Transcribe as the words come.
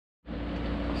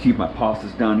See if my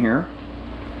pasta's done here.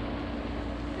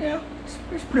 Yeah,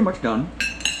 it's pretty much done.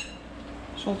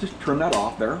 So I'll just turn that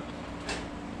off there.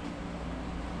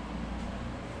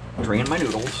 Drain my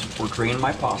noodles, or drain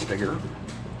my pasta here.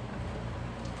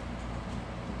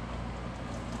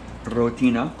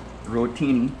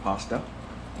 Rotini pasta.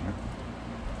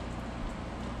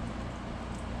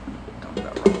 Dump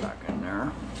that right back in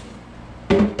there.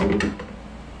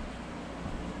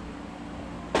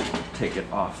 Take it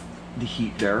off the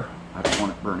heat there. I don't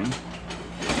want it burning.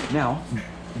 Now,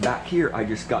 back here I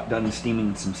just got done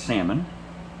steaming some salmon.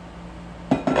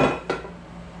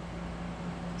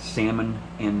 Salmon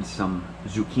and some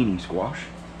zucchini squash.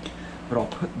 But I'll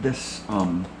put this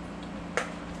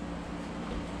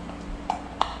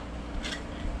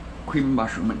cream of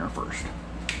mushroom in there first.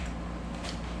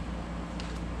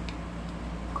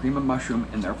 Cream of mushroom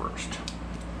in there first.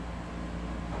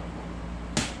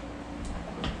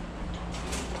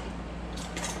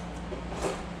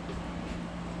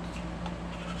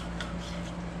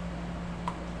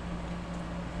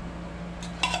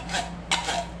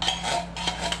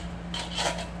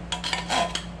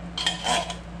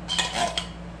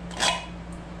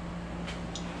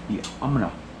 Yeah, I'm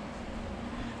gonna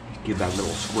give that a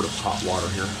little squirt of hot water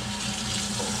here.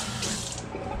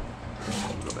 A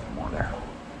little bit more there.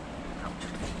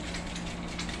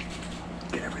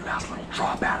 Get every last little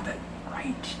drop out of it,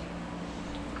 right?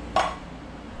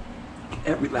 Get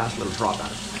every last little drop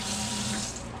out of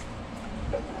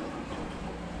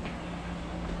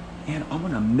it. And I'm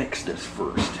gonna mix this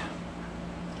first.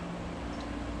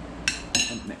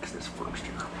 And mix this first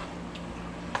here.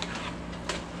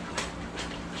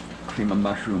 Cream of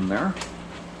mushroom there.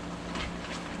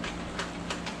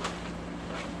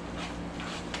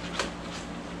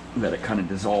 Let it kind of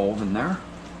dissolve in there.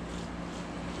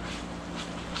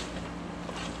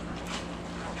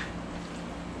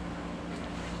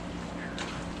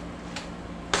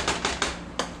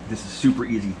 This is super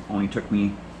easy. Only took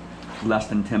me less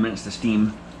than 10 minutes to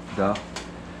steam the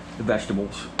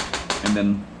vegetables. And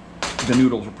then the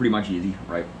noodles are pretty much easy,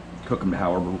 right? Cook them to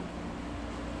however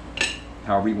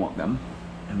you want them.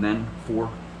 And then for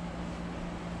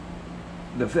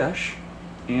the fish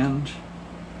and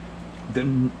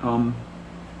then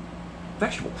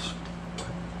vegetables.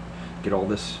 Get all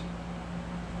this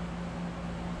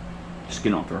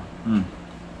skin off there. I'm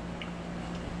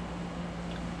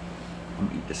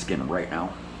gonna eat the skin right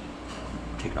now.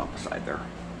 Take it off the side there.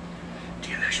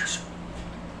 Delicious.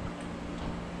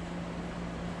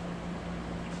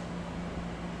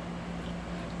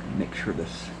 Make sure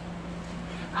this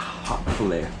hot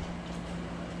fillet,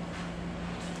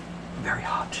 very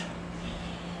hot.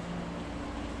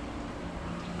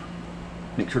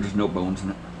 Make sure there's no bones in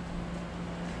it.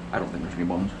 I don't think there's any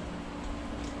bones.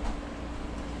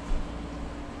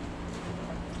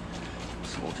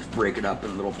 So we'll just break it up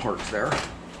in little parts there.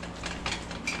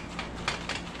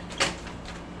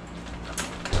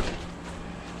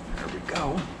 There we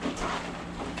go.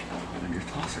 And then just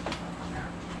toss it there.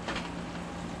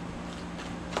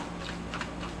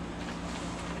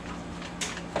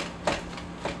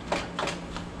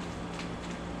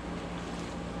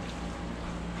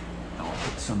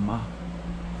 Some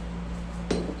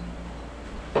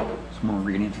more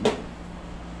ingredients in it.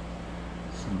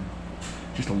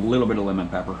 Just a little bit of lemon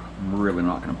pepper. I'm really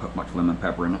not going to put much lemon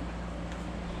pepper in it.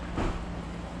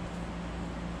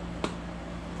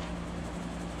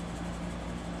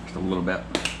 Just a little bit.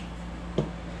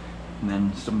 And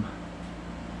then a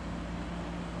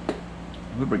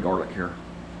little bit of garlic here.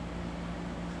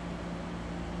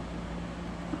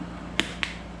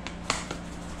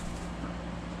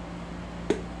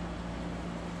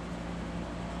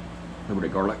 A little bit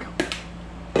of garlic,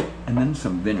 and then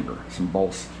some vinegar, some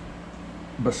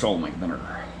balsamic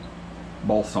vinegar.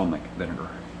 Balsamic vinegar.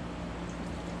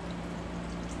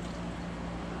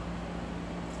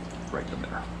 Right in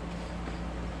there.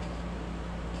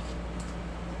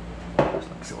 Just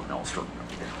like so, now I'll start.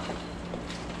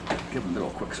 Give them a little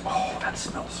quick. Oh, that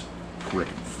smells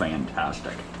freaking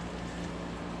fantastic.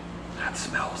 That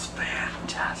smells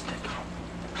fantastic.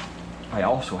 I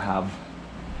also have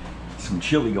some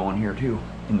chili going here too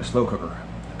in the slow cooker.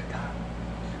 Look at that.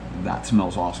 That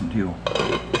smells awesome too.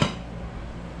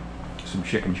 Some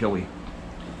chicken chili.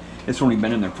 It's only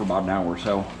been in there for about an hour or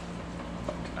so.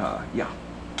 But yeah.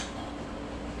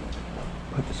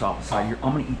 Put this off the side here.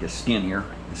 I'm gonna eat the skin here.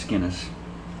 The skin is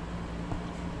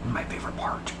my favorite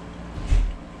part.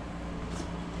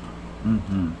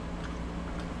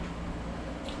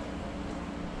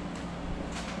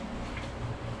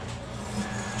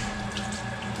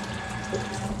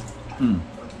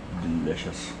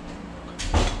 Delicious.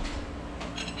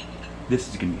 This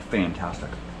is gonna be fantastic.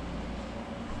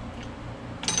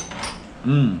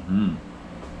 Mm-hmm.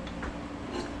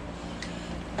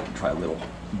 Try a little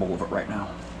bowl of it right now.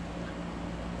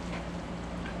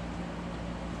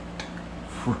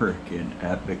 Freaking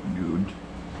epic, dude.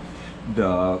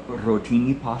 The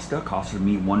rotini pasta costed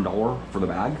me $1 for the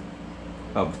bag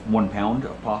of 1 pound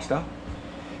of pasta,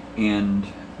 and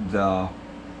the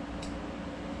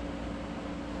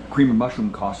cream of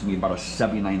mushroom costed me about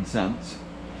 79 cents.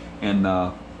 And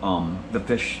the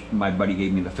fish, my buddy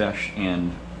gave me the fish,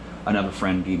 and another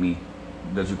friend gave me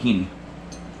the zucchini.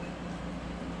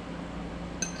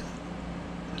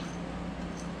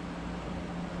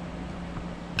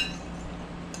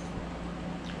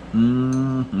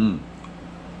 Mm-hmm.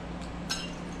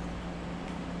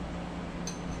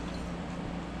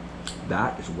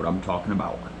 That is what I'm talking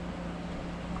about.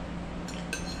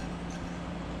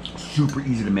 Super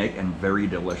easy to make and very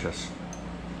delicious.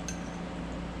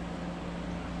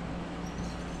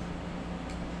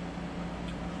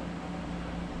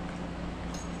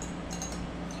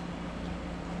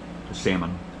 The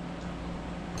salmon.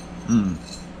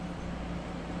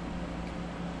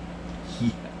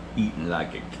 Yeah, eating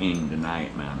like a king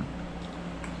tonight, man.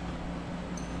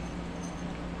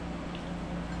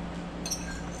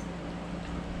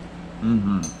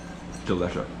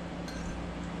 Delicious.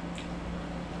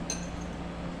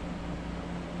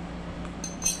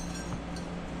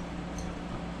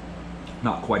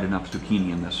 Not quite enough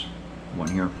zucchini in this one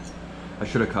here. I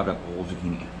should have cut up a whole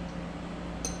zucchini.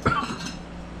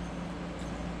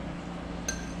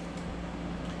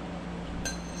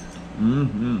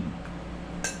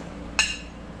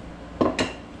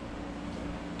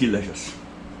 Delicious.